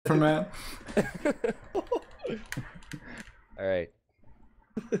Viper, man. Alright.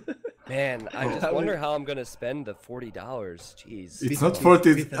 Man, I just wonder how I'm gonna spend the $40. Jeez. It's not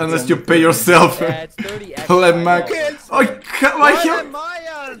 40 unless you pay yourself. Yeah, it's 30 Mac. Oh,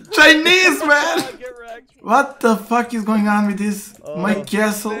 why Chinese, man! What the fuck is going on with this? My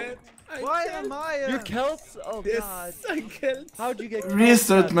castle. Why am I? Your Celts? Oh god. How'd you get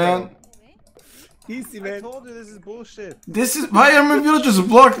Restart, man. Easy, man. I told you this is bullshit. This is why are my villagers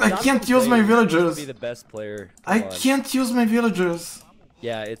blocked? I can't use my villagers. Be the best player. I can't use my villagers.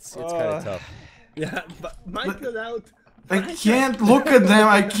 Yeah, it's kind of tough. Yeah, but Michael out. I can't look at them.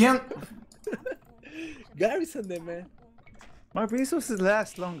 I can't. Garrison them, man. My resources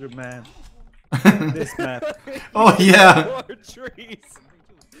last longer, man. This map. Oh yeah. More trees.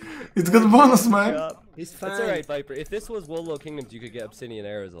 It's good bonus, man. He's fine. It's alright, Viper. If this was Wololo Kingdoms, you could get obsidian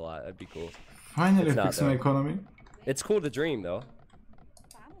arrows a lot. That'd be cool. Finally It's fixing my economy. It's cool to dream, though.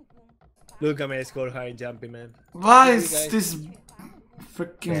 Look, I'm gonna score high and jumping, man. Why is this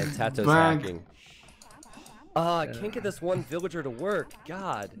freaking Man, Tato's bag? hacking. I can't get this one villager to work.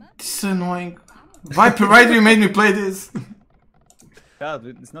 God. This is annoying. Viper, why do you make me play this? God,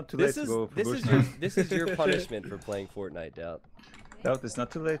 it's not too late to go for This is your punishment for playing Fortnite, Daut. Daut, it's not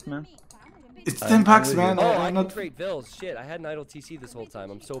too late, man. It's 10 packs, man. Oh, I'm I not. can trade vills. Shit, I had an idle TC this whole time.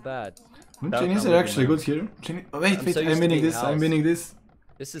 I'm so bad. Chinese are actually good here. Oh, wait, I'm wait, so used I'm to winning being this. I'm housed. winning this.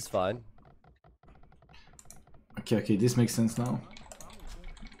 This is fine. Okay, this makes sense now.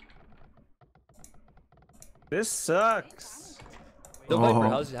 This sucks. So, Viper,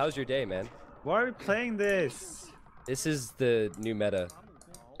 how's your day, man? Why are we playing this? This is the new meta.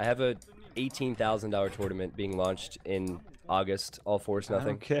 I have a $18,000 tournament being launched in August. All force I nothing.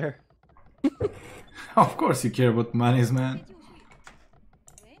 don't care. Of course you care about monies, man.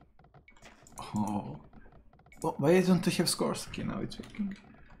 Oh. Oh, why don't I have scores? Okay, now it's working.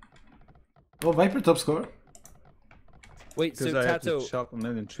 Oh, Viper top score. Wait, so Because I have to Tato, chop a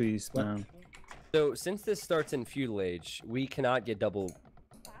million trees, man. so since this starts in feudal age, we cannot get double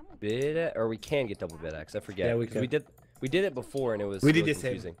bid, or we can get double bid X. I forget. Yeah, we 'cause can. We did it before, and it was We did really the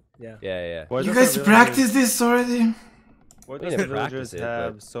same. confusing. Yeah. Yeah. Why You does guys our practice this already? Why We does didn't the practice villagers it,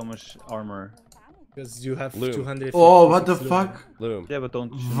 have but- so much armor? Because you have Loom. 250. Oh, what the fuck? Loom. Yeah, but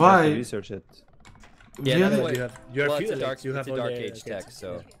don't you Why? have to research it. Yeah, Really? that's why. You are Well, it's a feudal, dark, you have it's a all dark the- age tech,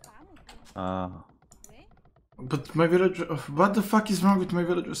 so. Ah. But my villager. What the fuck is wrong with my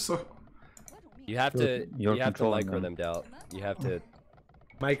villagers? So. You have to You're you have to controlling micro them. them, Daut. You have to.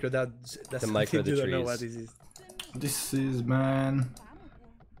 Micro, that's To micro the you don't know trees. what this is. This is, man.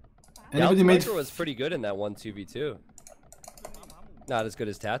 Daut's Anybody made. micro was pretty good in that 1-2v2. Not as good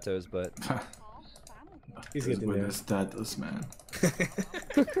as Tato's, but He's as getting good there. as status, man.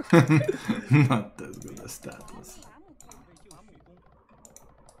 Not as good as status.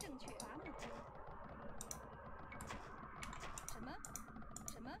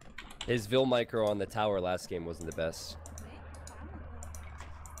 his Vil micro on the tower last game wasn't the best.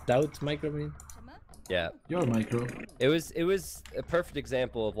 Daut micro, I mean? Yeah, Your micro. it was a perfect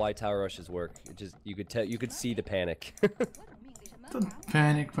example of why tower rushes work. It just you could see the panic. Don't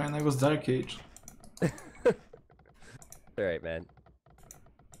panic, man. I was Dark Age. All right, man.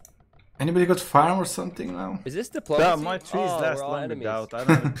 Anybody got farm or something now? Is this diplomacy? Yeah, my trees Oh, last we're all longer, enemies. Daut. I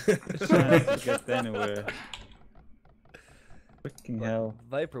don't have a chance to get anywhere. Freaking hell.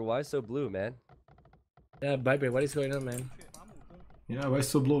 Viper, why so blue, man? Yeah, Viper, what is going on, man? Yeah, why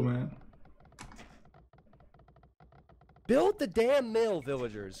so blue, man? Build the damn mill,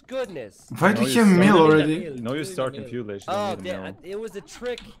 villagers. Goodness. Why do No, you you have start mill with already? No, you start in feudal age. Oh, damn. It was a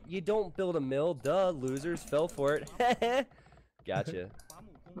trick. You don't build a mill. Duh, losers. Fell for it. Gotcha.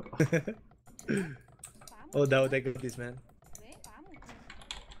 Oh, Daut, I got this, man.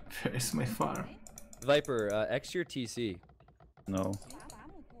 Where is my farm? Viper, X your TC. No.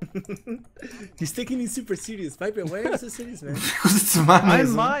 He's taking it super serious. Viper, why are you so serious, man? Because it's I'm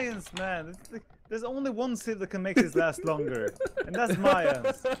Mayans. Mayans, man. There's only one civ that can make this last longer, and that's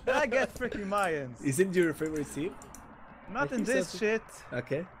Mayans. And I get freaking Mayans. Isn't your favorite seed? Not I in think this so. shit.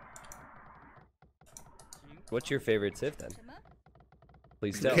 Okay. What's your favorite civ then?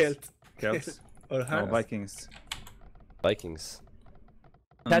 Please tell. Celt. Celts. Or No, Harris. Vikings. Vikings.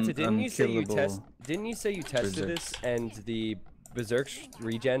 Tata, didn't you say you Unkillable. Didn't you say you tested Berserk. this and the Berserk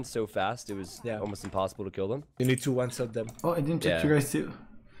regen so fast it was Yeah. almost impossible to kill them? You need to one-shot them. Oh, I didn't check Yeah. you guys too.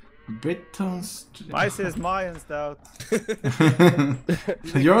 Britons. I says Mayans, Daut.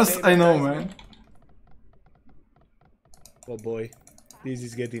 Yours, I know, man. Oh boy. This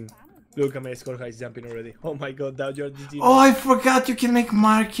is getting... Look at my score high jumping already. Oh my god, Daut, you're the genius. Oh, I forgot you can make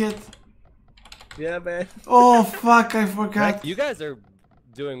market. Yeah, man. Oh, fuck, I forgot. You guys are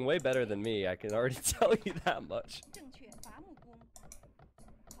doing way better than me. I can already tell you that much.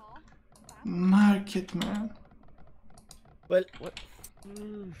 Market, man. Well, What?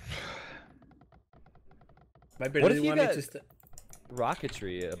 Viper, What do if you you want me got to start?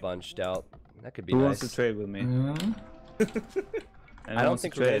 rocketry a bunch, Daut? That could be Who nice. wants to trade with me? I don't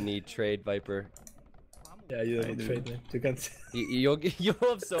think we're gonna need trade, Viper. Yeah, you don't need to trade, man. You can't. You'll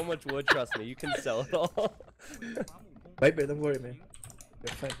have so much wood. Trust me, you can sell it all. Viper, don't worry, man.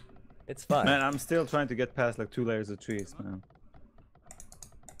 You're fine. It's fine. Man, I'm still trying to get past like 2 layers of trees, man.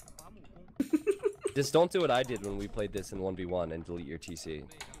 Just don't do what I did when we played this in 1v1 and delete your TC.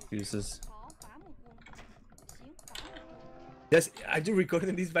 Jesus. Yes, are you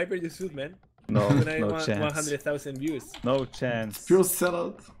recording this, Viper? You should, man. No, When I no want chance. 100,000 views. No chance. Pure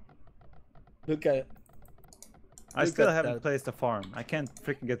sellout. Look at. I Look still at haven't that. placed a farm. I can't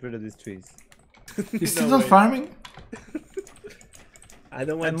freaking get rid of these trees. You still No not way. farming? I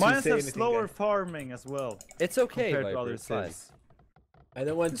don't want And to mines say have anything. slower Guys. farming as well. It's okay, Compared to Viper. other It's fine. civs. I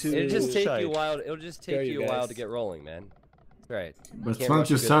don't want to. It'll just take you a Shite. while. It'll just Scare take you you a while guys. to get rolling, man. It's right. But Can't once rush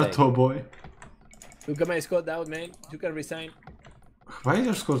you a good start, thing. oh boy. Look at my score down, man. You can resign. Why is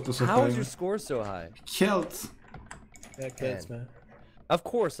your score so How high? is your score so high? Kelt. Yeah, kills, man. Of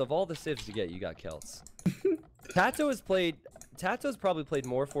course, of all the civs you get, you got Celts. Tato's probably played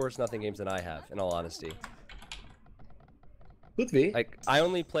more Forest Nothing games than I have, in all honesty. Could be. Like, I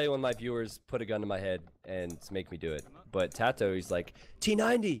only play when my viewers put a gun to my head and make me do it. But Tato, he's like,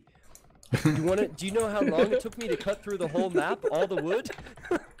 T90! Do you know how long it took me to cut through the whole map, all the wood?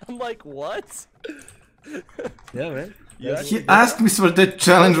 I'm like, what? Yeah, man. He asked me for that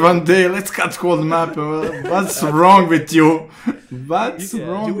challenge one day. Let's cut whole map. What's wrong with you? What's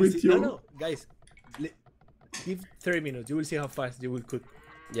wrong You will with see- you? No, guys. Give 30 minutes. You will see how fast you will cook.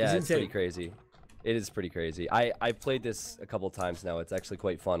 Yeah, it's pretty insane. crazy. It is pretty crazy. I've played this a couple times now. It's actually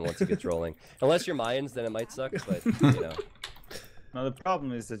quite fun once it gets rolling. Unless you're Mayans, then it might suck, but, you know. Now the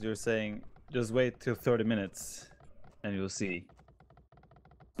problem is that you're saying just wait till 30 minutes and you'll see.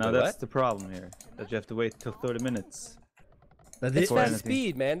 Now Wait, that's what? the problem here. That you have to wait till 30 minutes. But It's this, fast anything.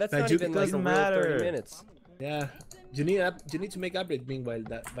 speed, man. That's But not you- even like a doesn't real 30 matter. minutes. yeah. You need to make upgrade meanwhile,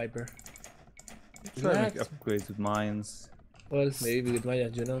 that Viper. Try to make Relax. upgrades with mines. Well, maybe with Maya,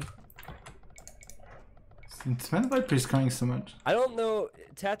 you know. Since when Viper is crying so much? I don't know.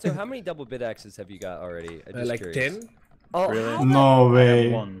 Tato, how many double bid axes have you got already? I'm just Like curious. 10? Oh, Really? how the- No I way.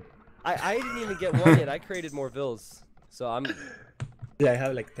 have one. I didn't even get one yet. I created more vills. So I'm... Yeah, I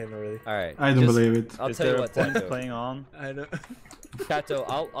have like 10 already. Alright. I don't believe it. I'll Is tell you there a what, point Tato. playing on? I know. Tato,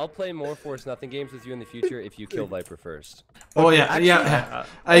 I'll play more Force Nothing games with you in the future if you kill Viper first. Oh yeah, Actually, yeah.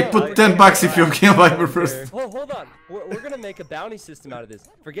 I put okay, 10 bucks if you alright. kill Viper first. Oh, hold on. We're gonna make a bounty system out of this.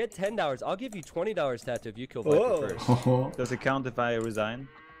 Forget $10. I'll give you $20, Tato, if you kill Viper Whoa. first. Oh, Does it count if I resign?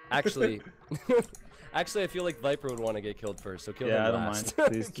 Actually, actually, I feel like Viper would want to get killed first, so kill Yeah, him I don't last.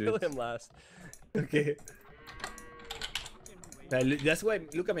 mind. Please kill do. him last. Okay. That's why,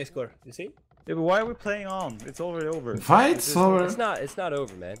 look at my score. You see? Yeah, but why are we playing on? It's already over. Fight's over. It's not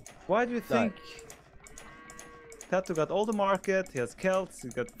over, man. Why do you Done. think Tato got all the market, he has Celts, he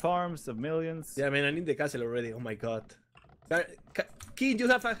got farms of millions? Yeah, man, I need the castle already. Oh my god. Kid, you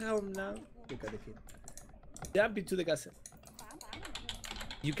have a home now? Look at the kid. Jump into the castle.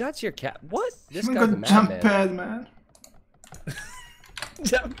 You got your cat. What? This Even guy's a got jump madman. pad, man.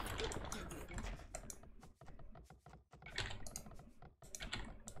 Jump.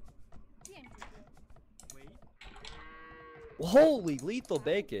 Holy lethal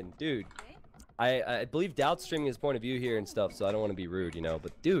bacon, dude. I believe Daut's streaming his point of view here and stuff, so I don't want to be rude, you know.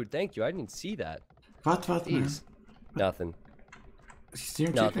 But dude, thank you. I didn't see that. What, man? Jeez. Nothing.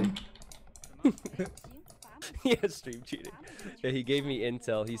 Stream Nothing. cheating? Yeah, stream cheating. Yeah, he gave me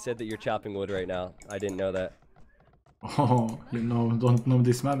intel. He said that you're chopping wood right now. I didn't know that. Oh, you know, don't know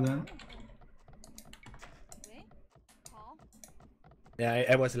this map then? Yeah,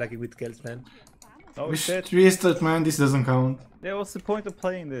 I was lucky with kills, man. Oh We shit. should restart, man. This doesn't count. Yeah, what's the point of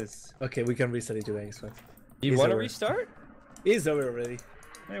playing this? Okay, we can restart it, you guys. Man. You It's want to over. restart? It's over already.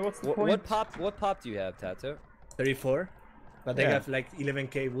 Hey, what's the What, point? what pop do you have, Tato? 34. But I Yeah. have like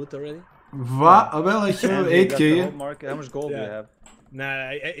 11k wood already. What? Well, I have And you got the whole 8k. market. How much gold do you Yeah. have? Nah,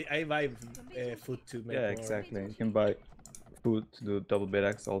 I buy food to make Yeah, more. exactly. You can buy food to do double bid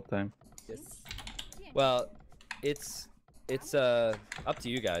axe all the time. Yes. Well, it's up to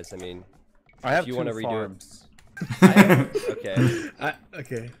you guys. I mean, I have you two wanna redo it? farms. okay.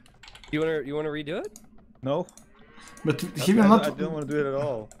 Okay. You wanna redo it? No, But I, he will I not. don't want to do it at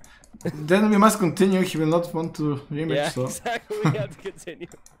all. Then we must continue. He will not want to remake, Yeah, so. exactly. We have to continue.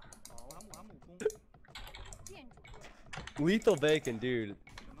 Lethal bacon, dude.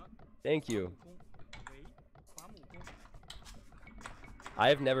 Thank you. I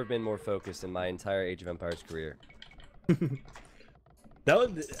have never been more focused in my entire Age of Empires career. That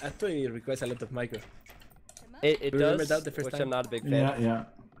would actually requires a lot of micro. It Remember does, that the first which time? I'm not a big fan. Yeah, yeah.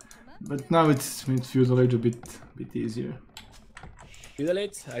 But now it's Feudal Age a bit easier. Feudal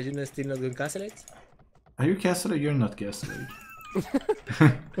Age? Are you still not doing Castle Age? Are you Castle Age? You're not Castle Age.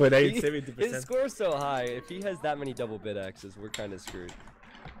 When I He- 70%. His score's so high. If he has that many double bid X's, we're kind of screwed.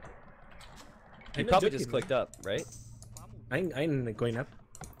 He I'm not probably joking, just man. clicked up, right? I'm going up.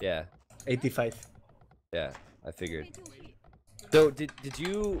 Yeah, 85. yeah. I figured. So did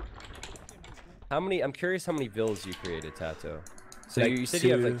you? How many? I'm curious how many vills you created, Tato. So Like you said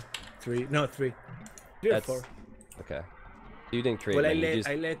you have like 3. No, 3. 3 or that's 4. okay. You didn't create Well, many. You just,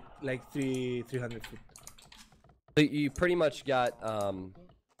 I let like 300 foot. so you pretty much got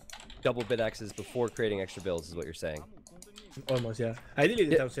double bid X's before creating extra vills, is what you're saying. Almost, yeah. I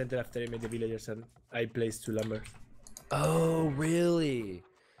deleted the town center after I made the villagers and I placed 2 lumber. Oh, really?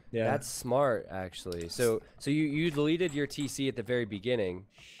 Yeah. That's smart, actually. So you deleted your TC at the very beginning,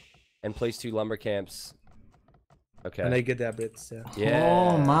 and placed 2 lumber camps. Okay. And I get the upgrades, yeah. Yeah.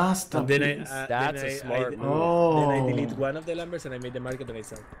 Oh, master. And then That's then a smart move. Oh. Then I delete one of the lumbers and I made the market and I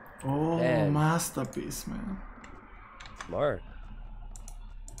sell. Oh, Man. masterpiece, man. Smart.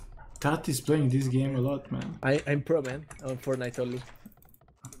 Tat is playing this game a lot, man. I'm pro, man. On Fortnite only.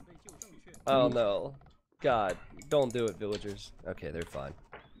 Oh no. God, don't do it, villagers. Okay, they're fine.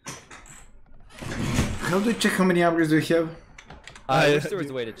 How do you check how many upgrades do you have? I wish there was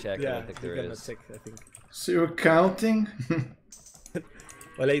a way to check. I Yeah, don't think you there cannot is. check, I think. So you're counting?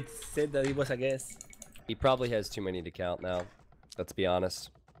 Well, I said that it was a guess. He probably has too many to count now. Let's be honest.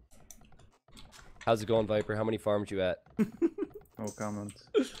 How's it going, Viper? How many farms you at? No comment.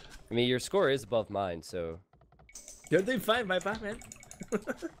 I mean, your score is above mine, so You're doing fine, my bad, man.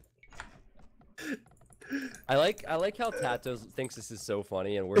 I like how Tato thinks this is so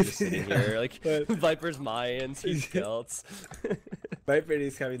funny, and we're just sitting here like Well- Viper's Mayans, he's Celts. Viper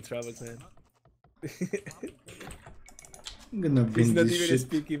is having troubles, man. I'm gonna He's win not this even shit.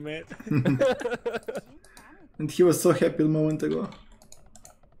 speaking, man. And he was so happy a moment ago.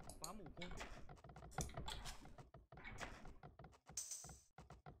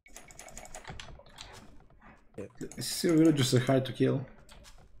 Your villagers are hard to kill.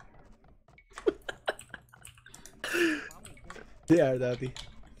 They are, daddy.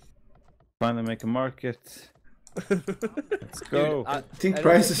 Finally make a market. Let's go. I I think don't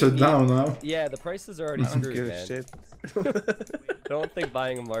prices think are you down need- now. Yeah, the prices are already I don't screwed, give a man. shit. I don't think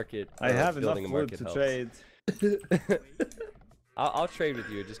buying a market. I or have enough building a wood market to helps. trade. I'll trade with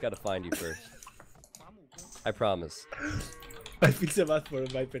you. I just gotta find you first. I promise. I feel so bad for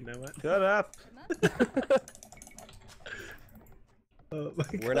Viper now, man. Shut up. Oh my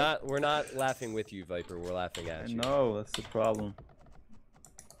We're not laughing with you, Viper. We're laughing I at you. know, that's the problem.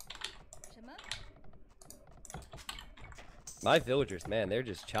 My villagers, man, they're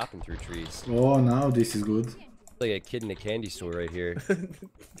just chopping through trees. Oh, now this is good. Like a kid in a candy store right here.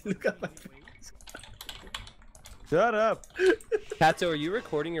 Look at my face. Shut up. Tato, are you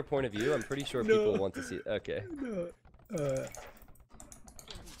recording your point of view? I'm pretty sure people want to see. Okay. No.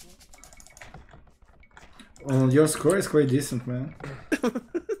 Oh, your score is quite decent, man.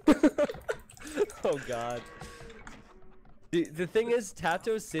 Oh God. The thing is,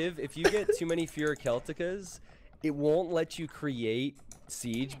 Tato Civ, if you get too many Fura Celticas, it won't let you create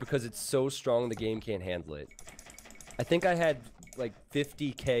siege because it's so strong the game can't handle it. I think I had like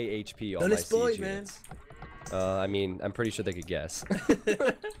 50k HP on Don't my spoil, siege man. units. I mean, I'm pretty sure they could guess.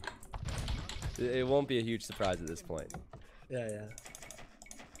 It won't be a huge surprise at this point. Yeah, yeah.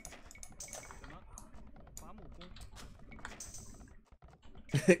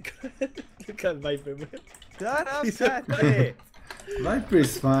 Look at Viper, man. Shut up, He's so Tati. Viper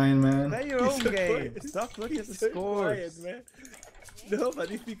is fine, man. Play your own He's so game. quiet. Stop looking at He's the so quiet, scores. man. No,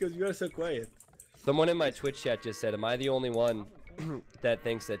 but it's because you are so quiet. Someone in my Twitch chat just said, am I the only one that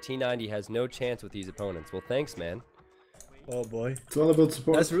thinks that T90 has no chance with these opponents? Well, thanks, man. Oh boy. It's all about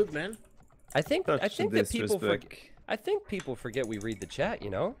support. That's rude, man. I think Such that people forget. disrespect. I think people forget we read the chat.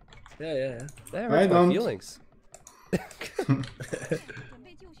 You know, Yeah, yeah, yeah. that I hurts my don't. feelings.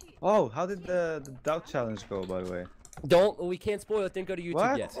 Oh, how did the Daut challenge go, by the way? We can't spoil it. Didn't go to YouTube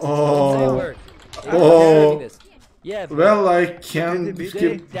What? yet. Oh. Don't say a word. Oh. This. Yeah. Well, I can Did it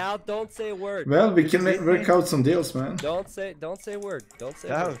skip. Doubt. Don't say a word. Well, we Did can you beat work me? out some deals, man. Don't say a word. Don't say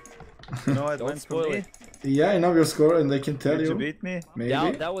a Daut. word. You know, it Don't went for spoil me. it. Yeah, I know your score, and I can tell Did you you. beat me? Maybe.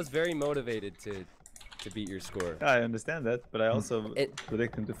 Doubt that was very motivated to beat your score. I understand that, but I also It-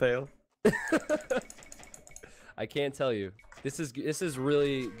 predict him to fail. I can't tell you. This is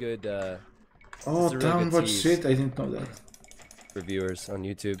really good. Oh, really downward tease. shit! I didn't know that. For viewers on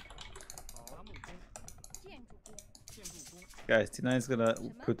YouTube. Guys, T9 is gonna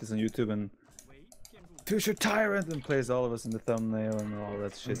put this on YouTube and future tyrant and plays all of us in the thumbnail and all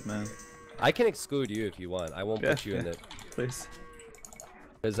that shit, man. I can exclude you if you want. I won't put you in it. Please.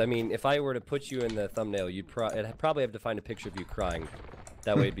 Because I mean, if I were to put you in the thumbnail, you'd probably have to find a picture of you crying.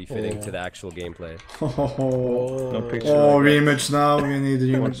 That way, it'd be fitting to the actual gameplay. Oh, no picture. rematch now. We need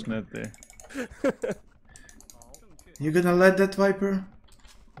rematch. Unfortunately. You gonna let that Viper?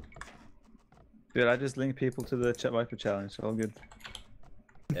 Dude, I just link people to the Viper challenge. All good.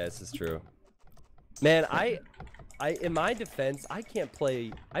 Yeah, this is true. Man, I in my defense, I can't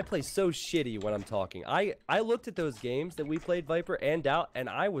play. I play so shitty when I'm talking. I looked at those games that we played Viper and Daut, and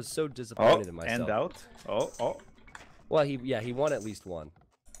I was so disappointed in myself. And Daut? Oh. Well, he won at least one.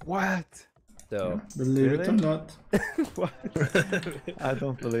 What? So Yeah, believe it or not. What? I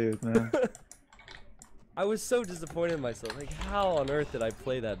don't believe it, man. I was so disappointed in myself. Like, how on earth did I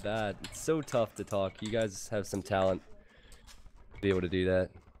play that bad? It's so tough to talk. You guys have some talent to be able to do that.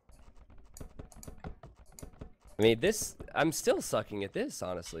 I mean, I'm still sucking at this,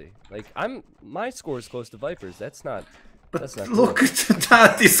 honestly. Like, my score is close to Viper's. That's not Look cool. at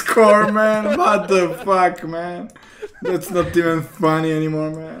that score, man. What the fuck, man? That's not even funny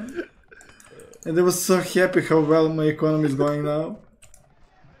anymore, man. And I was so happy how well my economy is going now.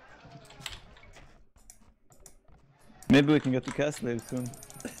 Maybe we can get to Castle soon.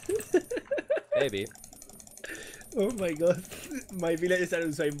 Maybe. Oh my god. My villagers are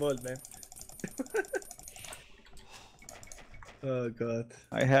Usain Bolt, man. Oh god.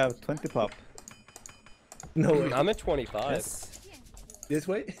 I have 20 pop. No way. I'm at 25. Yes. This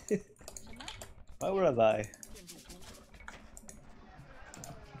way? Why would I lie?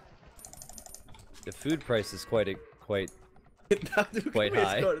 The food price is quite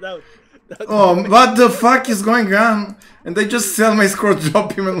high. Oh, what the fuck is going on? And they just sell my score,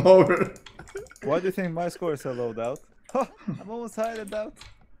 drop even lower. Why do you think my score is so low, Daut? Oh, I'm almost higher than Daut.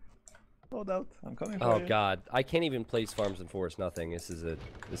 Oh, Daut, I'm coming for you. Oh god, I can't even place farms and forest. Nothing. This is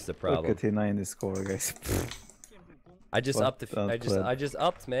a problem. Look at T90 score, guys. I just upped. I just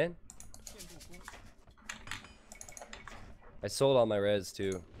upped, man. I sold all my res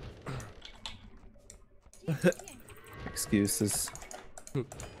too. Excuses.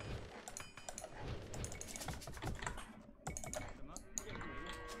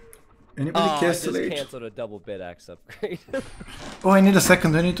 Anybody I just castle H? canceled a double bid axe upgrade. Oh, I need a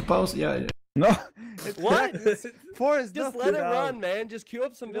second. I need to pause. Yeah. No. What? Forest Just nothing, let it Daut. run, man. Just queue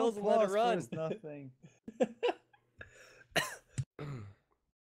up some bills and let it run. Forest nothing.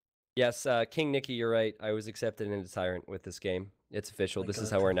 Yes, King Nicky, you're right. I was accepted into TyRanT with this game. It's official. This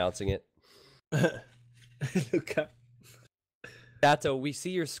is how we're announcing it. Look up. Dato, we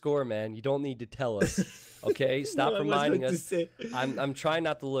see your score, man. You don't need to tell us. Okay? Stop reminding us. I'm trying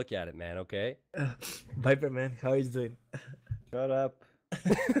not to look at it, man, okay? Viper, man, how are you doing? Shut up.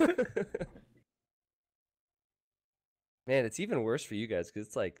 Man, it's even worse for you guys because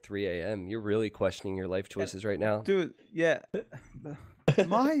it's like 3 a.m. You're really questioning your life choices right now. Dude, yeah.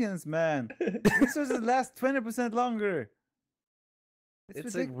 Mayans, man. This was the last 20% longer.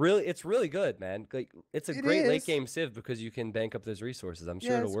 It's like really good, man. Like it's a great late game civ because you can bank up those resources. I'm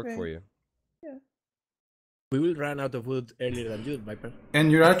sure it'll work for you. Yeah. We will run out of wood earlier than you, Viper. And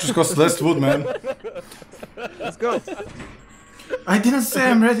your archers cost less wood, man. Let's go. I didn't say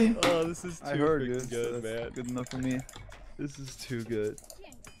I'm ready. Oh, this is too I heard you. good, That's man. good enough for me. This is too good.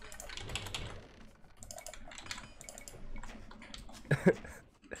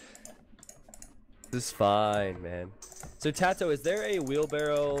 This is fine, man. So Tato, is there a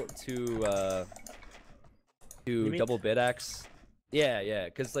wheelbarrow to double bid axe? Yeah,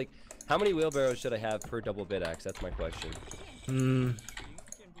 because like, how many wheelbarrows should I have per double bid axe? That's my question.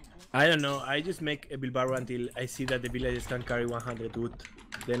 I don't know. I just make a wheelbarrow until I see that the villagers can carry 100 wood.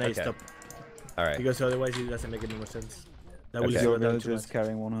 Then I stop. All right. Because otherwise it doesn't make any more sense. That will Your slow down too villagers much.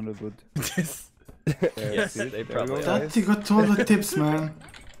 carrying 100 wood. Yes, they probably are. That you got all the tips, man.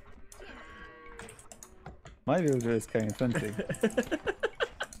 My villager is carrying 20.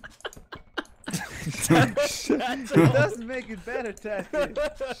 It doesn't make it better, Tatty.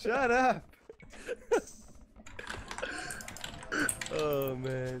 Shut up. Oh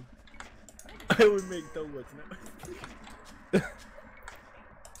man. I will make donuts now.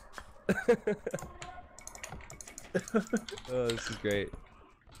 Oh, this is great.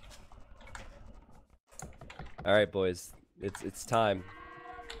 All right, boys. It's time.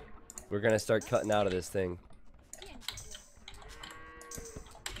 We're gonna start cutting out of this thing.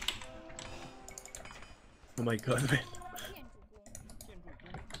 Oh my god, man.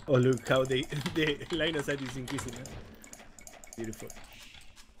 Oh look how the line of sight is increasing. Beautiful.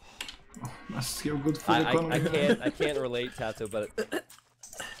 Must feel good for the economy. I can't relate, Tato, but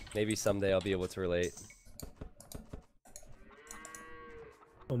maybe someday I'll be able to relate.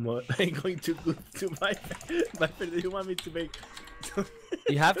 I'm going to Viper, do you want me to make...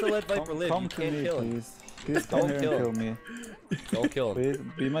 You have to let Viper live, you can't kill him. Please come here and kill me. Don't kill him. Please,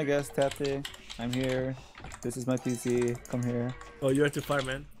 be my guest, Tate. I'm here. This is my PC. Come here. Oh, you're too far,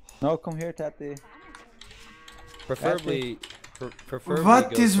 man. No, come here, Tate. Preferably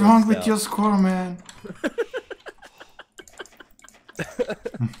What go is for wrong Stout. with your score, man?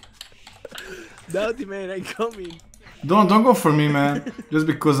 Doughty, man, I'm coming. Don't go for me, man. Just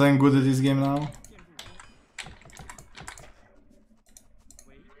because I'm good at this game now.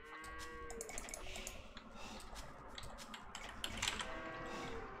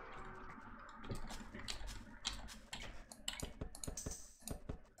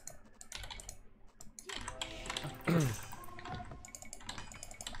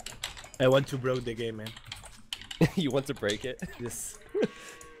 I want to break the game, man. You want to break it? Yes.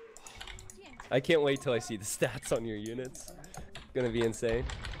 I can't wait till I see the stats on your units. It's gonna be insane.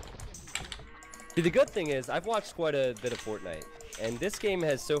 See, the good thing is, I've watched quite a bit of Fortnite, and this game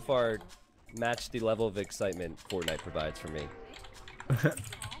has so far matched the level of excitement Fortnite provides for me.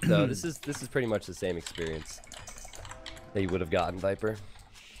 So this is pretty much the same experience that you would have gotten, Viper.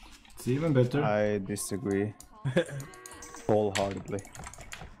 It's even better. I disagree. Wholeheartedly.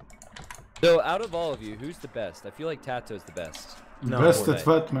 So, out of all of you, who's the best? I feel like Tato's the best. No, Best Fortnite. at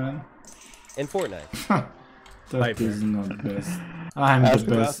what, man? In Fortnite. That is not best. I'm Ask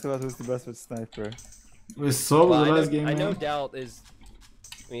the best. about who's the best with sniper. We saw Well, the I last know, game, I know man. Daut is...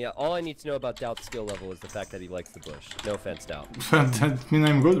 I mean, all I need to know about Daut's skill level is the fact that he likes the bush. No offense, Daut. That means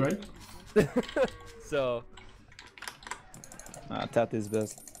I'm good, right? So... Tate is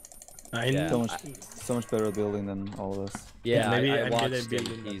best. Yeah. So much better at building than all of us. Yeah, maybe I I'm good at watched him.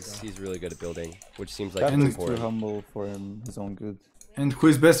 building, but, He's really good at building, which seems like Tate it's is too important. humble for his own good. And who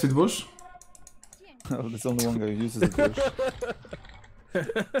is best with bush? There's only one guy who uses a bush.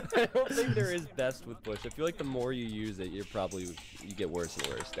 I don't think there is best with bush. I feel like the more you use it, you get worse and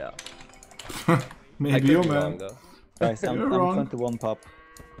worse now. I Maybe could you, be wrong, man. though. Guys, I'm You're wrong. 21 pop.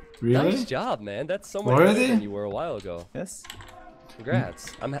 Really? Nice job, man. That's so much better Already? than you were a while ago. Yes?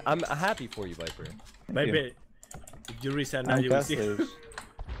 Congrats. I'm happy for you, Viper. Viper, if you resign now, I'm you will past see. stage.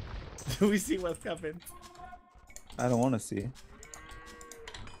 You will see what happened. I don't want to see.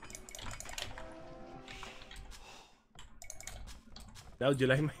 Now, do you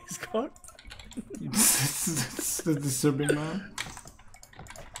like my score? That's disturbing, man.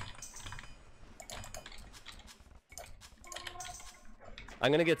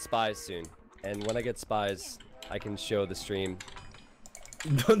 I'm gonna get spies soon, and when I get spies, I can show the stream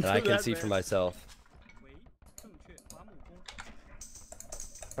Don't and I do can that, see man. for myself.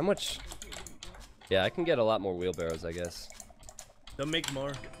 How much? Yeah, I can get a lot more wheelbarrows, I guess. Don't make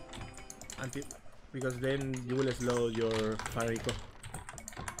more. Because then you will slow your fire eco.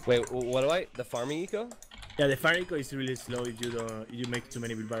 Wait, what do I? The farming eco? Yeah, the fire eco is really slow if you make too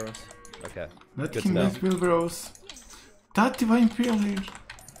many wheelbarrows. Okay. Let Good him to know. make wheelbarrows. Tati vai Imperial Age.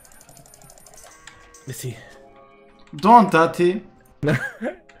 Let's see. Don't, Tati.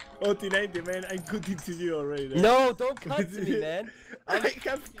 Oh, T90, man, I'm cutting to you already. man. No, don't cut to me, man. I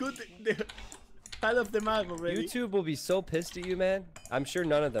have cut the half of the map already. YouTube will be so pissed at you, man. I'm sure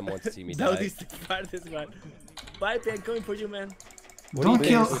none of them want to see me That die. is the farthest one. Viper, I'm coming for you, man. What Don't do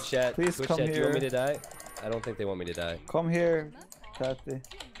you think, kill- Twitch chat? Please Twitch come chat, do you want me here. to die? I don't think they want me to die. Come here, Tate.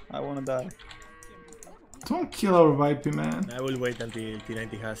 I want to die. Don't kill our VP, man. I will wait until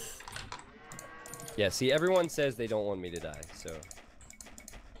T90 has. Yeah, see, everyone says they don't want me to die, so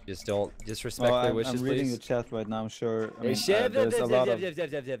just respect Oh, their I'm wishes, reading please. the chat right now. I'm sure. I Hey, mean, shut there's a lot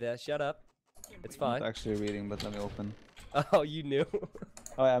of. Shut up. It's I'm fine. not actually reading, but let me open. Oh, you knew.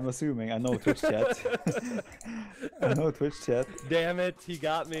 Oh, I'm assuming. I know Twitch chat. I know Twitch chat. Damn it, he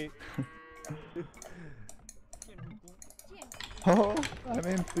got me. Oh, I'm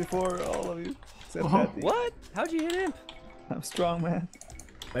in before all of you. Said Oh. Patty. What? How'd you hit him? I'm strong, man.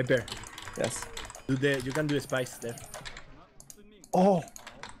 Viper, Yes. you can do the spice there. Oh,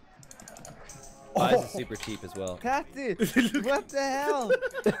 Spies is super cheap as well. Patty! What the hell?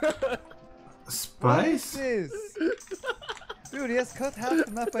 Spice? this? Dude, he has cut half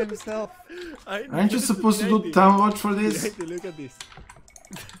the map by himself. Aren't you supposed to do town watch for this? T90, look at this.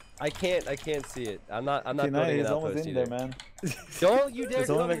 I can't see it. I'm not T90 building is an almost outpost in either. there, man. Don't you dare There's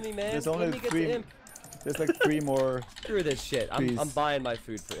come only to like- me, man. there's Let only me get three- to imp. There's like 3 more. Screw this shit. I'm Please. buying my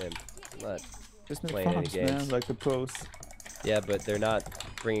food for imp. I'm not Just make playing any farms, man, games. like the pros. Yeah, but they're not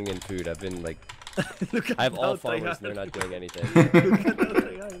bringing in food. I've been like, Look at I have all Daut farmers and tryharding. they're not doing anything. Look at Daut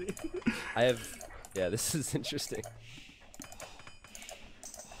tryharding. I have, yeah, this is interesting.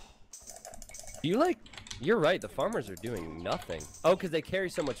 You like, you're right, the farmers are doing nothing. Oh, because they carry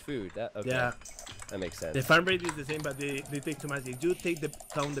so much food. That, okay. Yeah. That makes sense. The farm rate is the same, but they take too much. If you take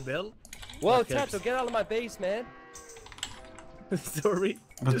down the bell, Whoa, that helps. Tato, get out of my base, man. sorry.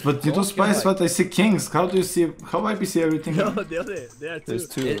 But you don't spice what I see kings. How do you see? How I see everything? No, the other, there are two. There's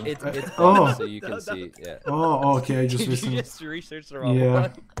two. It's Oh. bugged, so you can see, yeah. Oh, okay. I just Did you listened. just research the wrong Yeah.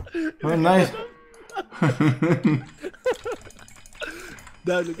 one? Oh, nice.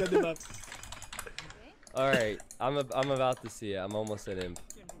 No, look at the map. Alright, I'm about to see it. I'm almost at him.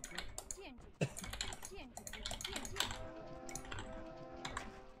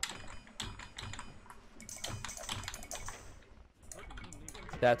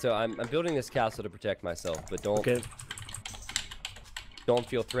 Tato, I'm building this castle to protect myself, but don't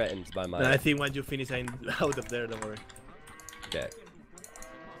feel threatened by my. And I think once you finish, I'm out of there. Don't worry. Okay.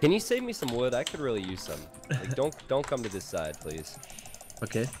 Can you save me some wood? I could really use some. Like, don't come to this side, please.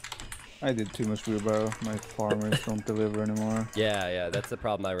 Okay. I did too much wheelbarrow. My farmers don't deliver anymore. Yeah, that's the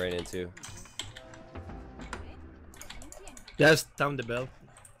problem I ran into. Just down the bell.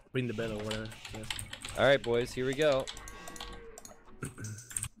 Ring the bell or whatever. Yes. All right, boys, here we go.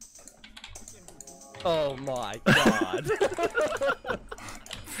 Oh my god!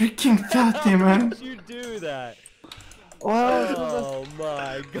 Freaking Tati, man. How did you do that? Well, Oh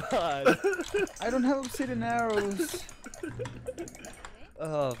my god! I don't have obsidian arrows.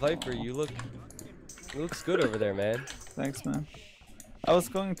 Oh, Viper, you looks good over there, man. Thanks, man. I was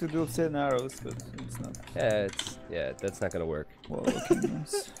going to do obsidian arrows, but it's not. Yeah, that's not gonna work. Well,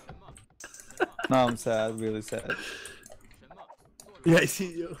 kingdoms. Now I'm sad, really sad. Yeah, I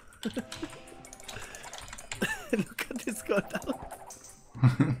see you. Look at this guy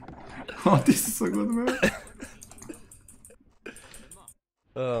down. Oh, this is so good, man.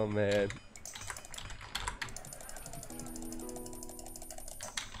 Oh man.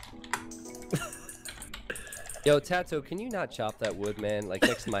 Yo, Tato, can you not chop that wood, man? Like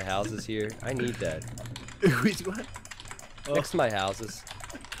next to my houses here. I need that. Which one? Oh, Next to my houses.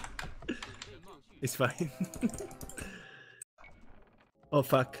 it's fine. Oh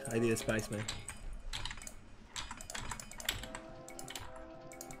fuck, I did a spice, man.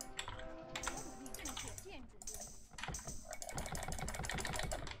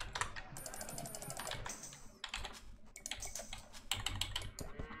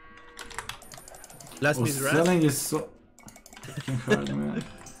 Last Oh, miss ras. selling is so freaking hard, man.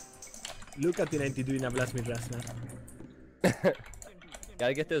 Look at T90 doing a blast miss ras, man.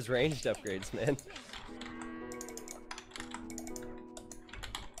 Gotta get those ranged upgrades, man.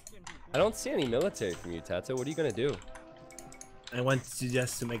 I don't see any military from you, Tato. What are you gonna do? I want to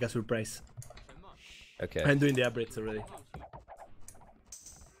just to make a surprise. Okay. I'm doing the upgrades already.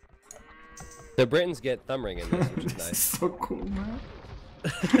 The Britons get thumb ring in this, which is This is nice. so cool, man.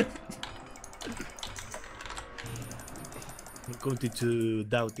 I'm going to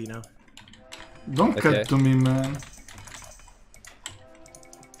Daut now. Don't Okay. cut to me, man.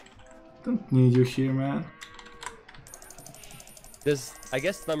 Don't need you here, man. I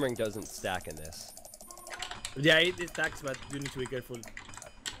guess thumb ring doesn't stack in this. Yeah, it stacks, but you need to be careful.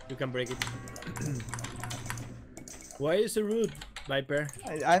 You can break it. Why are you so rude, Viper?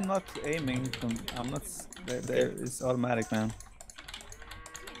 I'm not aiming. I'm not. There it's automatic, man.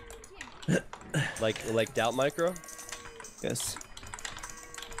 Like Daut micro? Yes.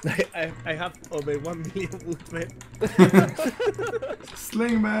 I have over 1 million wood, man.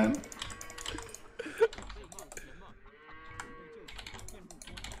 Sling, man.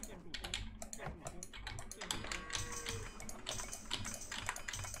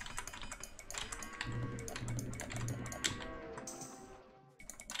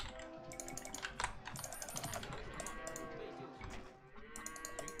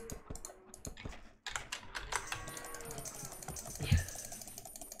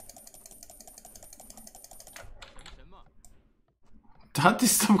 Tati,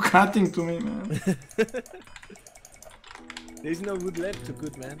 stop cutting to me, man. There's no wood left to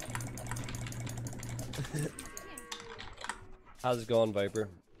cut, man. How's it going, Viper?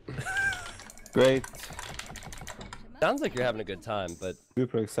 Great. Sounds like you're having a good time, but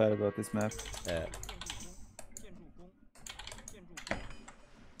Super excited about this map. yeah.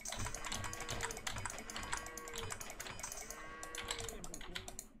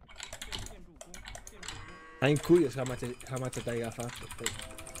 I'm curious how much I got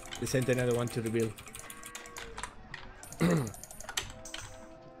the Sentinel want to reveal.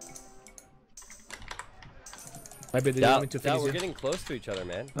 Maybe they want me to Daut, finish we're you. getting close to each other,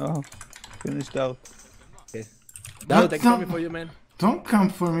 man. Oh, finished out. Daut, I'm coming for you, man. Don't come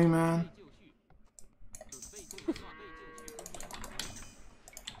for me, man.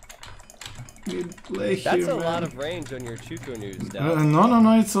 You play That's here, a man. lot of range on your Chuko news, Daut.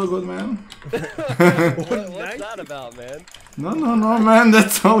 No, it's all good, man. What's that about, man? No, man,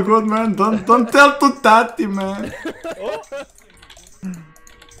 that's all good, man. Don't tell to Tati, man.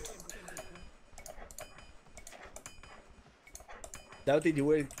 Daut,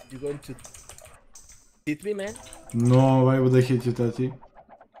 you going to hit me, man? No, why would I hit you, Tati?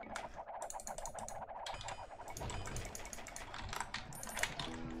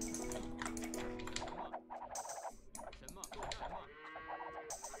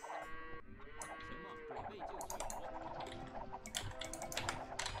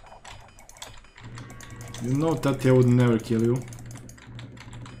 You know, Tati, I would never kill you.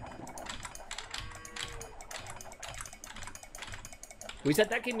 Who's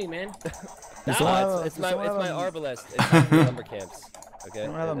attacking me, man? It's my arbalest. It's not the lumber camps. Okay. I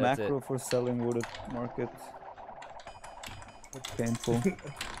don't have a that's macro it. for selling wood at market. That's painful.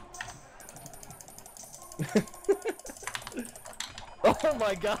 Oh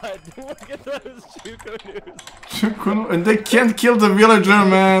my god! Look at those Chuko news. And they can't kill the villager,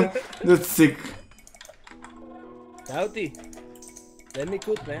 man. That's sick. Dauti, let me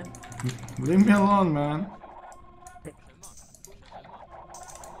cook, man. Leave me alone, man.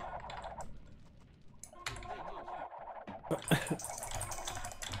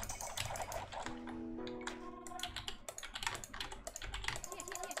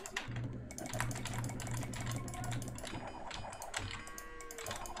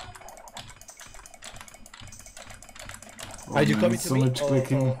 Are you man, coming to so me? much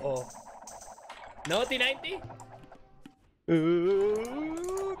clicking. No, T90?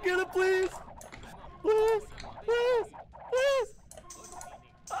 Get it, please! Please! Please! Please!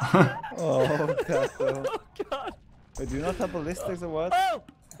 Oh, Tato. Oh god! Wait, do you not have ballistics or what? Oh!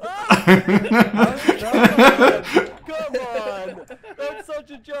 Come on! That's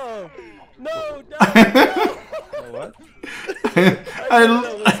such a joke! No! No! Oh, what?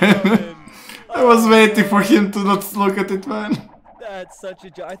 I was waiting for him to not look at it, man. That's such a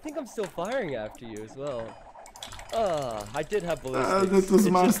joke. I think I'm still firing after you as well. I did have ballistics. That was It's just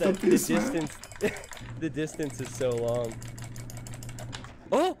that masterpiece, the man. distance, the distance is so long.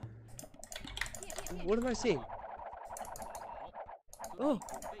 Oh! What am I seeing? Oh!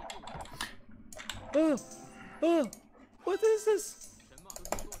 Oh! Oh! What is this?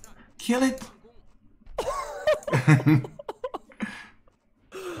 Kill it.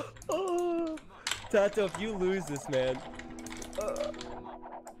 Oh! Tato, if you lose this, man.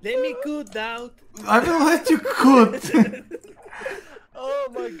 Let me cook, Daut. I will let you cook. Oh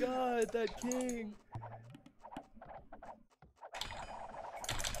my god, that king!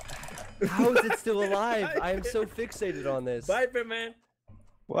 How is it still alive? I am so fixated on this. Viper, man.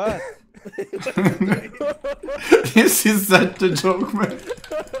 What? This is such a joke, man.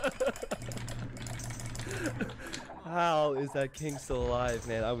 How is that king still alive,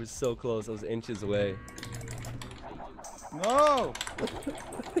 man? I was so close. I was inches away. No!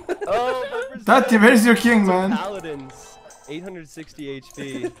 Oh, Tati, where's your king, man? Paladins, 860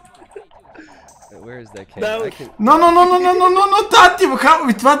 HP. Wait, where is that king? No. I can... No, Tati!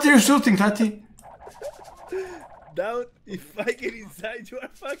 With what are you shooting, Tati? Daut, if I get inside, you are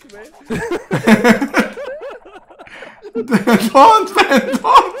fucked, man. Don't, man,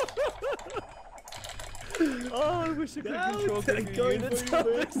 don't! Oh, I wish I could control I'm the going units for you, on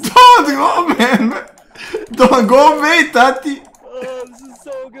man. this. Don't go, man! Don't go away, Tati! Oh, this is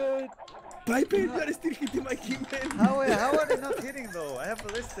so good. Viper, you are still hitting my king, man. How are they not hitting though? I have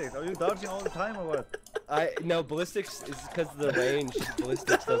ballistics. Are you dodging all the time or what? No, ballistics is because of the range.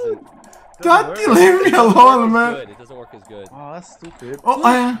 Ballistics doesn't. Tati, leave me alone, Good. man! It doesn't work as good. Oh, that's stupid.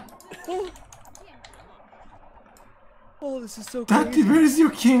 Oh, this is so Tati, crazy. where is your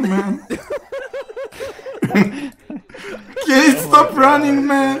king, man? Can you stop running,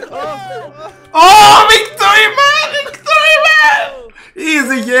 man? Oh, victory, man! Victory, man!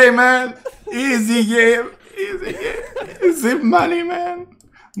 Easy game, man! Easy game! Easy game! Easy money, man!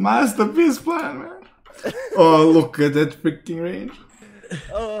 Masterpiece plan, man! Oh, look at that freaking range.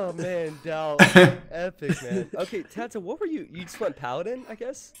 Oh man, Daut. Epic, man. Okay, Tata, what were you? You just went Paladin, I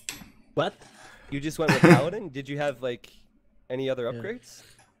guess? What? You just went with Paladin? Did you have, like, any other upgrades?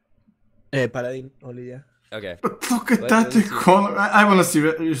 Paladin only, yeah. Okay. But look at that corner. I wanna see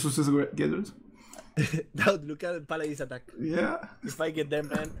resources get it. Daut, look at Paladin's attack. Yeah. If I get them,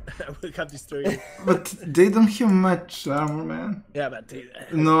 man, I will have destroyed you. But they don't have much armor, man. Yeah, but...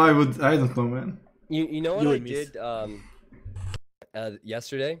 No, I don't know, man. You know what You I and me. did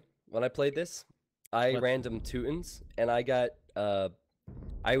yesterday when I played this? I What? random Teutons and I got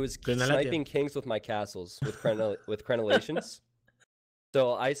I was Grenadier. sniping kings with my castles with crenellations.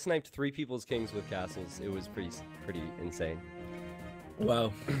 So I sniped 3 people's kings with castles. It was pretty insane.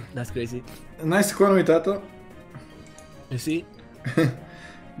 Wow, that's crazy. Nice economy, Tato. You see?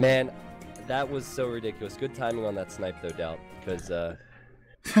 Man, that was so ridiculous. Good timing on that snipe though, Daut, because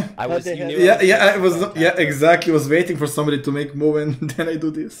I was the you hell? knew Yeah, I was on yeah, Tato. exactly. Was waiting for somebody to make move and then I do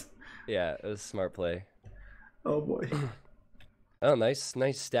this. Yeah, it was a smart play. Oh boy. Oh, nice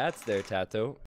stats there, Tato.